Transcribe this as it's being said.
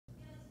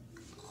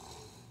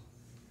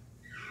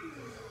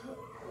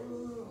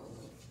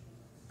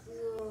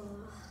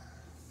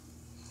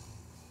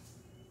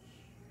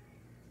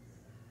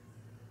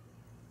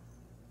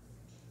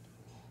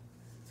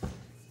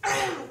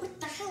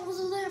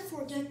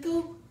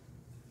gecko?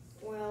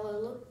 Well,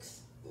 it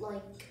looks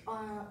like,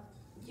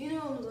 you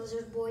know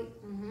Lizard Boy?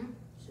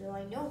 So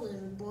I know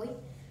Lizard Boy.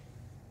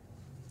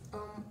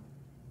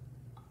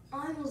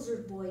 I'm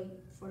Lizard Boy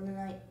for the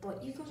night,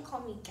 but you can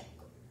call me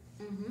Gecko.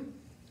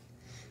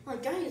 I'll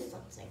tell you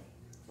something.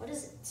 What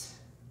is it?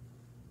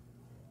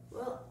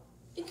 Well,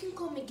 you can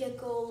call me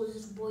Gecko,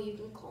 Lizard Boy, you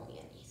can call me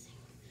anything.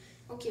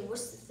 Okay,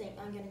 what's the thing?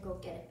 I'm gonna go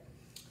get it.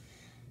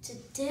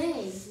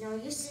 Today, now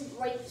you sit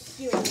right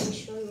here, let me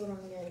show you what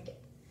I'm gonna get.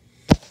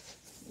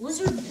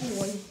 Lizard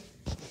Boy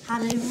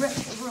had a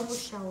retro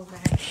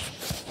salavge.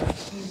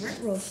 A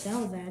retro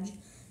salavge?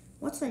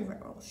 What's a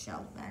retro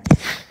salavge?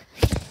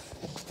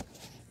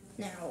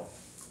 Now,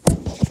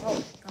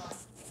 oh god.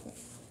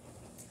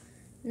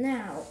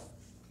 Now,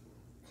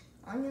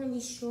 I'm gonna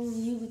be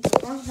showing you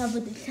because I have a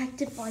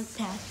detective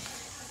iPad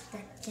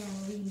that can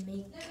remake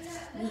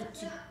me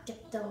to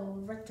get the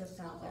retro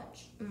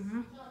salavge.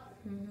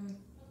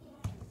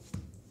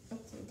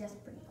 Okay, that's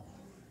pretty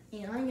cool.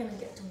 And I'm gonna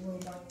get the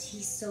robot.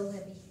 He's so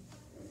heavy.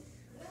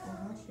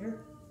 Sure.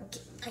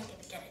 Okay, I'm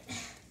gonna get it.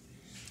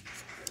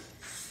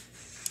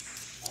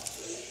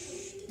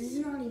 This is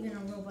not even a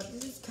robot.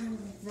 This is kind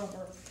of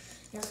rubber.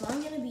 Yeah, so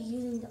I'm gonna be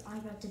using the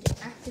iPad to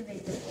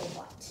deactivate the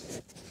robot.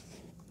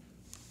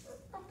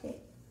 Okay.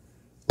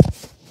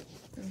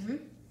 Okay.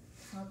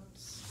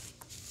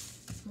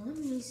 Let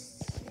me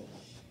see.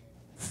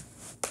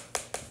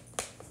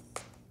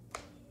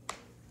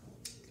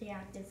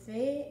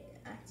 Deactivate.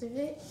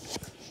 Activate.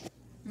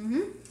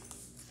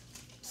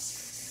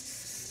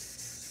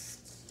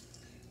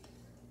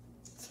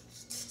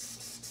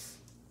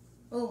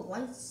 Oh, why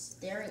is it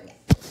staring at me?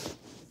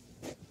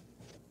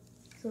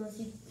 Because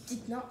you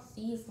did not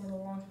see it for a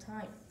long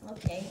time.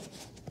 Okay.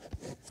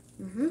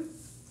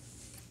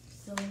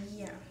 So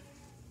yeah.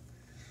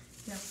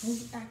 Now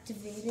he's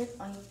activated.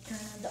 I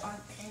turned on the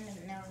iPad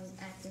and now he's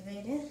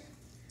activated.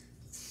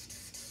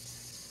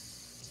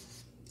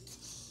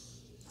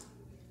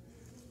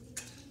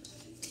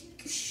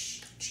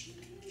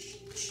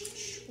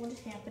 What is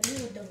happening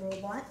with the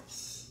robot?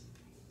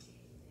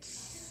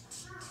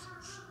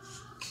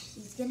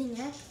 He's getting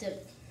active.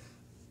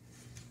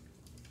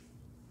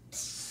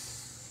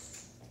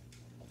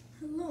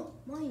 Hello,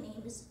 my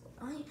name is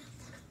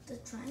the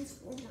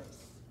Transformers.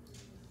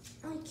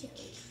 I can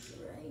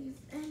drive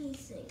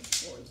anything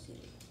for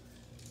you.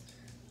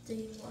 Do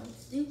you want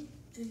soup?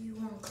 Do you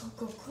want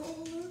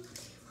Coca-Cola?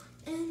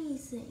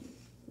 Anything.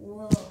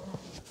 Whoa,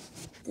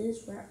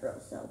 this retro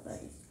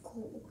salavge is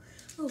cool.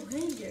 Oh,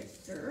 hey there,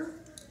 sir.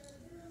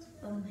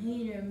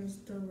 Hey there,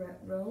 Mr.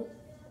 Retro.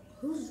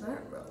 Who's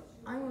Retro?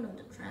 I'm one of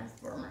the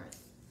Transformers.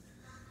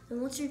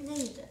 And what's your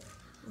name then?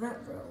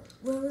 Retro.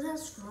 Well,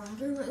 that's wrong.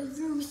 You're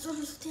a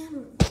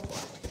misunderstanding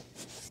robot.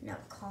 Now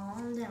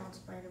calm down,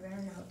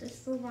 Spider-Man. Now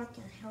this robot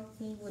can help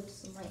me with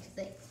some nice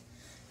things.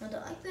 Now the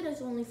iPad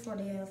is only for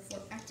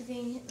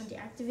activating him and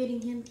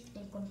deactivating him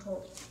and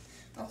controlling him.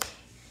 Okay.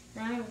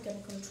 Now I'm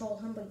gonna control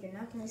him, but you're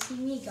not gonna see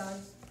me,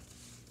 guys.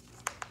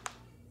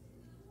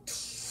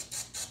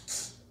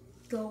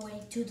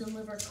 Going to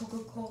deliver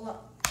Coca-Cola.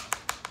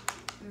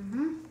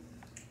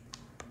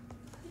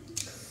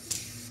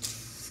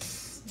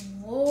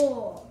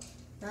 Whoa,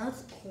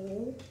 that's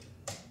cool.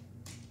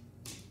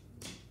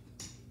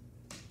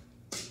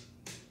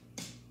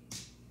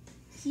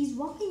 He's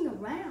walking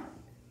around.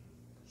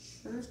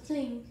 Sure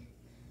thing.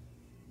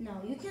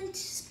 Now you can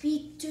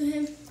speak to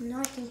him.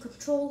 Now I can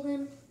control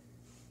him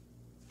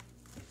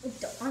with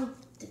the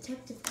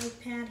detective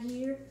iPad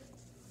here.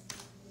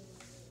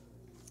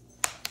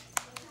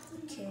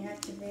 Okay,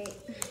 activate.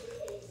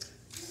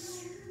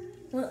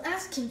 Well,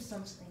 ask him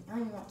something.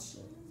 I'm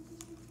watching.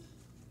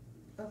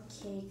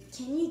 Okay,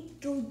 can you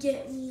go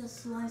get me a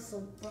slice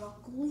of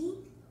broccoli?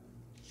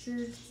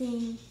 Sure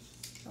thing.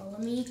 Now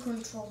let me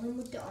control him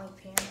with the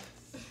iPad.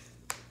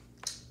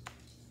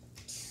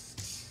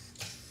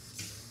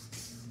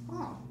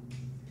 Oh,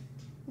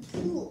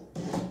 cool.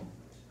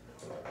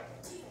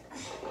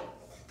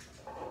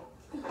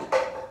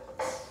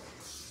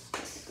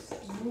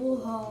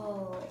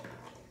 Whoa.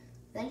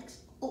 Thanks.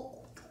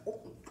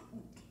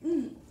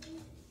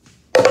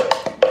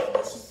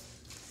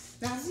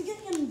 Now if you're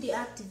gonna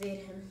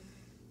deactivate him.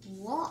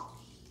 Why?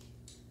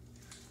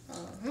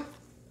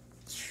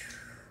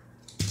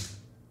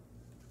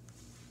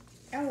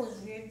 That was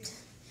weird.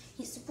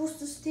 He's supposed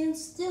to stand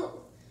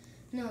still.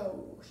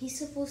 No, he's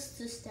supposed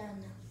to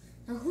stand up.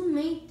 Now who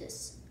made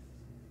this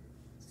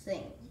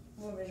thing?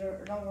 Or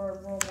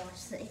robot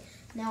thing?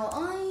 Now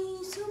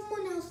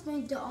someone else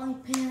made the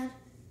iPad.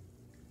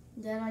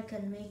 Then I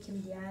can make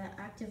him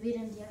activate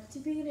and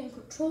deactivate and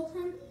control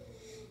him.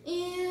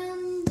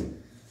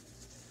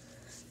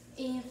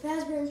 And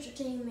Fazbear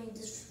Entertainment made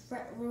this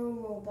retro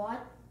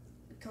robot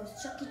because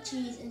Chuck E.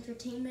 Cheese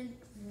Entertainment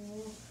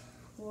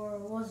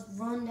was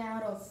run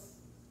out of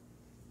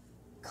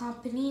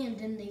company, and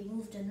then they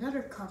moved to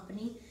another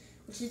company,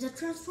 which is the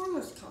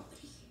Transformers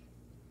company.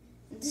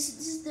 And this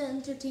is the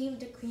entertainment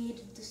that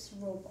created this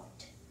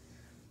robot.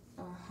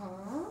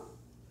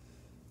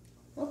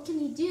 What can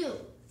he do?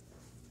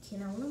 Okay,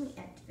 now let me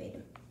activate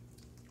him.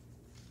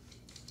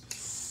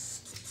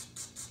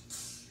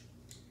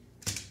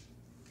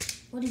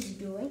 What is he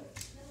doing?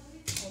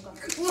 Oh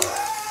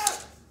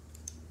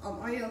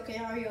god. Are you okay?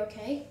 Are you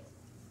okay?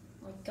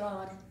 My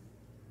god.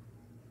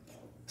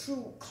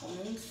 True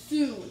coming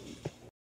soon.